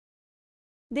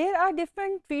There are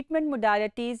different treatment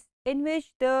modalities in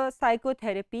which the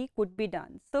psychotherapy could be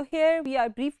done. So here we are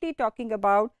briefly talking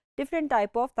about different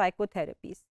type of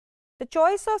psychotherapies. The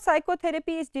choice of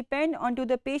psychotherapy is depend on to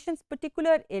the patient's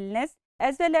particular illness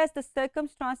as well as the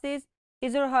circumstances,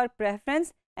 his or her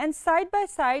preference, and side by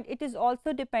side it is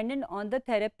also dependent on the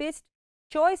therapist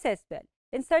choice as well.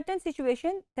 In certain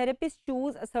situations, therapists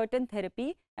choose a certain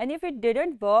therapy, and if it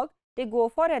didn't work, they go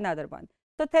for another one.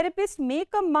 So, therapists may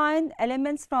combine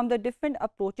elements from the different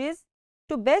approaches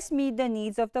to best meet the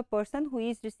needs of the person who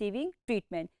is receiving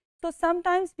treatment. So,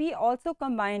 sometimes we also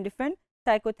combine different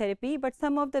psychotherapy, but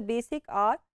some of the basic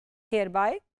are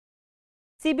hereby.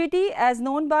 CBT, as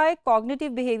known by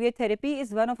cognitive behavior therapy,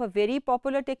 is one of a very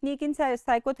popular technique in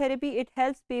psychotherapy. It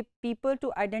helps people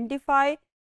to identify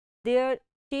their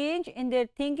change in their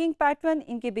thinking pattern,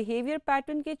 इनके behavior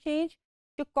pattern के change,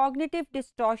 जो cognitive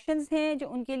distortions हैं, जो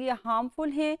उनके लिए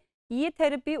harmful हैं, ये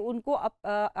therapy उनको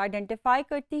identify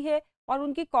करती है और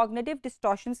उनकी cognitive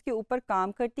distortions के ऊपर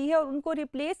काम करती है और उनको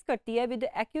replace करती है with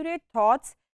accurate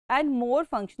thoughts and more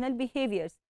functional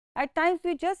behaviors. At times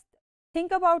we just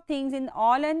think about things in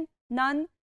all and none,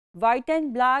 white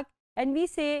and black, and we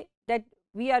say that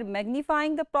we are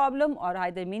magnifying the problem or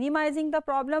either minimizing the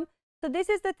problem. So, this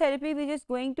is the therapy which is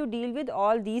going to deal with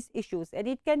all these issues, and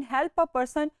it can help a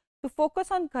person to focus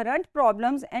on current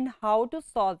problems and how to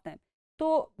solve them.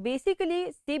 तो basically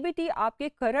CBT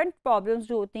आपके current problems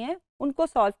जो होते हैं उनको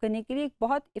solve करने के लिए एक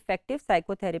बहुत effective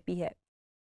psychotherapy है.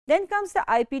 Then comes the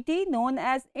IPT, known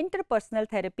as interpersonal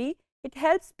therapy. It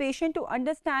helps patient to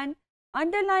understand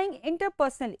underlying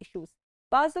interpersonal issues.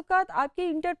 बाज़ औक़ात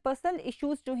आपके interpersonal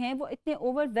issues जो हैं वो इतने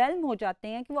overwhelm हो जाते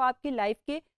हैं कि वो आपकी life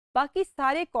के बाकी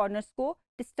सारे कॉर्नर्स को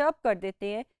डिस्टर्ब कर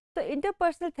देते हैं. तो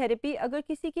इंटरपर्सनल थेरेपी अगर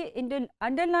किसी के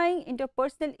अंडरलाइंग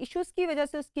इंटरपर्सनल इश्यूज़ की वजह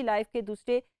से उसकी लाइफ के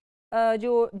दूसरे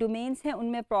जो डोमेन्स हैं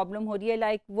उनमें प्रॉब्लम हो रही है,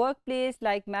 like work place,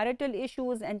 like marital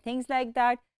issues and things like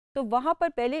that, तो वहाँ पर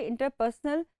पहले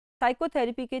इंटरपर्सनल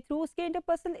साइकोथेरेपी के थ्रू उसके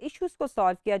इंटरपर्सनल इश्यूज़ को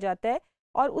सॉल्व किया जाता है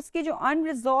और उसकी जो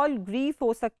अनरिजॉल्व ग्रीफ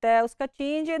हो सकता है, उसका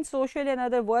change in social and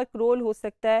other work role हो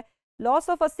सकता है, लॉस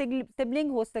ऑफ अ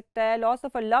सिबलिंग हो सकता है, loss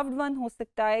of a loved one हो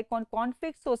सकता है,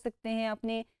 कॉन्फ्लिक्ट्स हो सकते हैं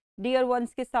अपने डियर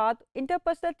वंस के साथ.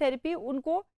 इंटरपर्सनल थेरेपी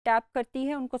उनको टैप करती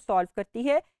है, उनको सॉल्व करती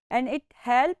है, and it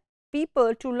help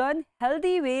people to learn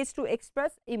healthy ways to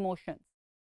express emotions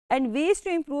and ways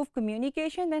to improve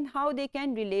communication and how they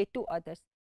can relate to others.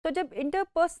 तो जब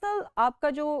इंटरपर्सनल आपका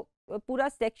जो पूरा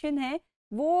सेक्शन है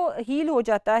वो हील हो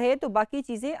जाता है तो बाकी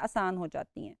चीज़ें आसान हो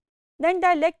जाती हैं. Then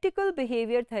dialectical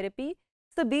behaviour therapy.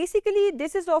 So basically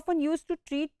this is often used to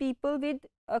treat people with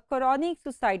chronic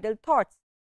suicidal thoughts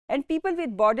and people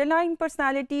with borderline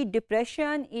personality,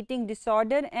 depression, eating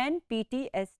disorder and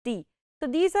PTSD. So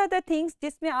these are the things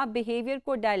जिसमें आप behavior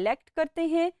को dialect करते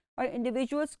हैं और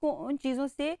individuals को उन चीज़ों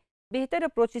से बेहतर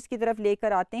अप्रोचेस की तरफ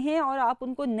लेकर आते हैं और आप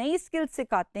उनको नई स्किल्स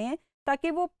सिखाते हैं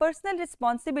ताकि वो पर्सनल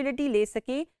रिस्पॉन्सिबिलिटी ले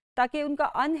सकें, ताकि उनका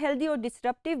अनहेल्दी और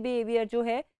डिस्ट्रप्टिव बिहेवियर जो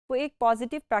है वो एक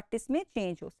पॉजिटिव प्रैक्टिस में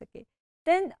चेंज हो सके.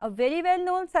 Then a very well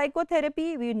known psychotherapy,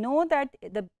 we know that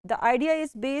the idea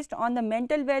is based on the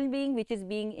mental well-being which is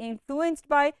being influenced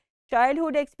by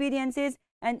childhood experiences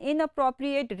and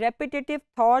inappropriate repetitive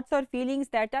thoughts or feelings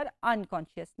that are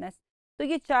unconsciousness. तो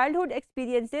ये childhood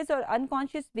experiences और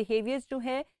unconscious behaviors जो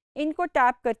है इनको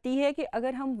tap करती है कि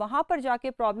अगर हम वहाँ पर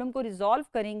जाके प्रॉब्लम को रिजॉल्व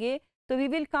करेंगे तो we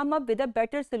will come up with a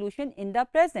better solution in the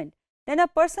present. Then a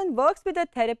person works with a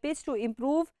therapist to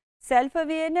improve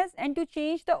self-awareness and to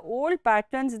change the old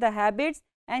patterns, the habits,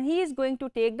 and he is going to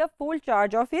take the full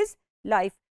charge of his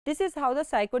life. This is how the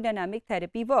psychodynamic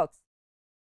therapy works.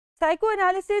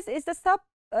 Psychoanalysis is the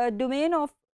sub-domain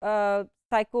of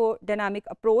psychodynamic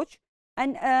approach,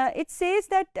 and it says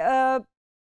that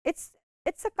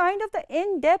it's a kind of the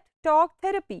in-depth talk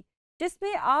therapy,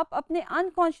 जिसमें आप अपने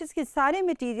unconscious के सारे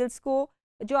materials को,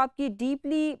 जो आपकी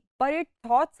deeply buried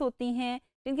thoughts होती हैं,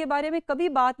 जिनके बारे में कभी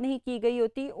बात नहीं की गई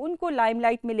होती, उनको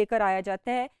लाइमलाइट में लेकर आया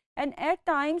जाता है. And eight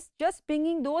times just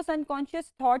bringing those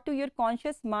unconscious thought to your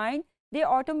conscious mind, they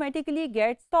automatically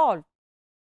gate solve.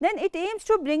 Then it aims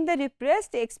to bring the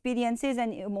repressed experiences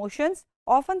and emotions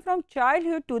often from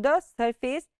childhood to the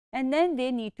surface and then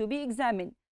they need to be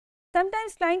examined.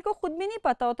 Sometimes client को खुद भी नहीं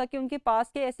पता होता कि उनके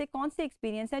पास के ऐसे कौन से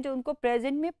एक्सपीरियंस हैं जो उनको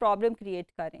प्रेजेंट में प्रॉब्लम क्रिएट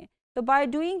कर रहे हैं. तो by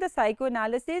doing the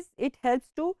psychoanalysis it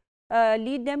helps to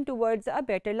lead them towards a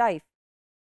better life.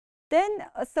 Then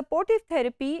supportive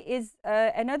therapy is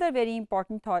another very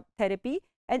important therapy,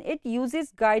 and it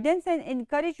uses guidance and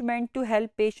encouragement to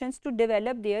help patients to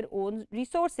develop their own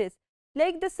resources.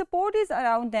 Like the support is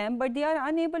around them, but they are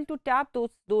unable to tap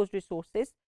those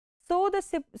resources. So the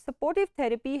supportive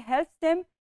therapy helps them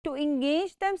to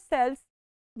engage themselves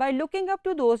by looking up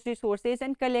to those resources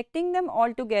and collecting them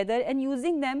all together and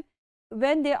using them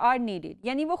when they are needed.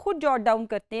 यानी वो खुद jot down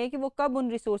करते हैं कि वो कब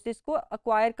उन resources को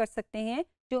अक्वायर कर सकते हैं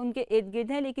जो उनके इर्द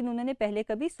गिर्द हैं लेकिन उन्होंने पहले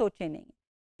कभी सोचे नहीं.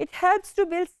 It helps to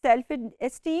build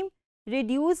self-esteem,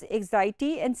 reduce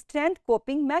anxiety and strengthen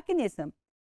coping mechanism.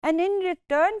 And in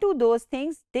return to those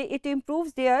things, it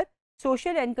improves their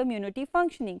social and community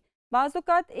functioning. बाज़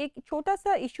औक़ात एक छोटा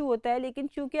सा इशू होता है लेकिन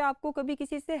चूँकि आपको कभी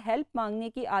किसी से हेल्प मांगने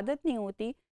की आदत नहीं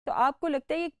होती तो आपको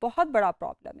लगता है ये एक बहुत बड़ा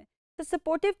प्रॉब्लम है. So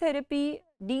supportive therapy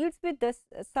deals with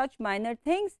such minor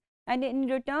things, and in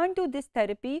return to this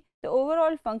therapy, the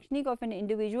overall functioning of an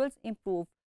individual improves.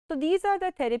 So these are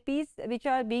the therapies which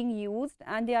are being used,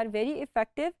 and they are very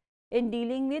effective in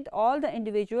dealing with all the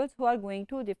individuals who are going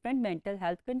through different mental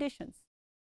health conditions.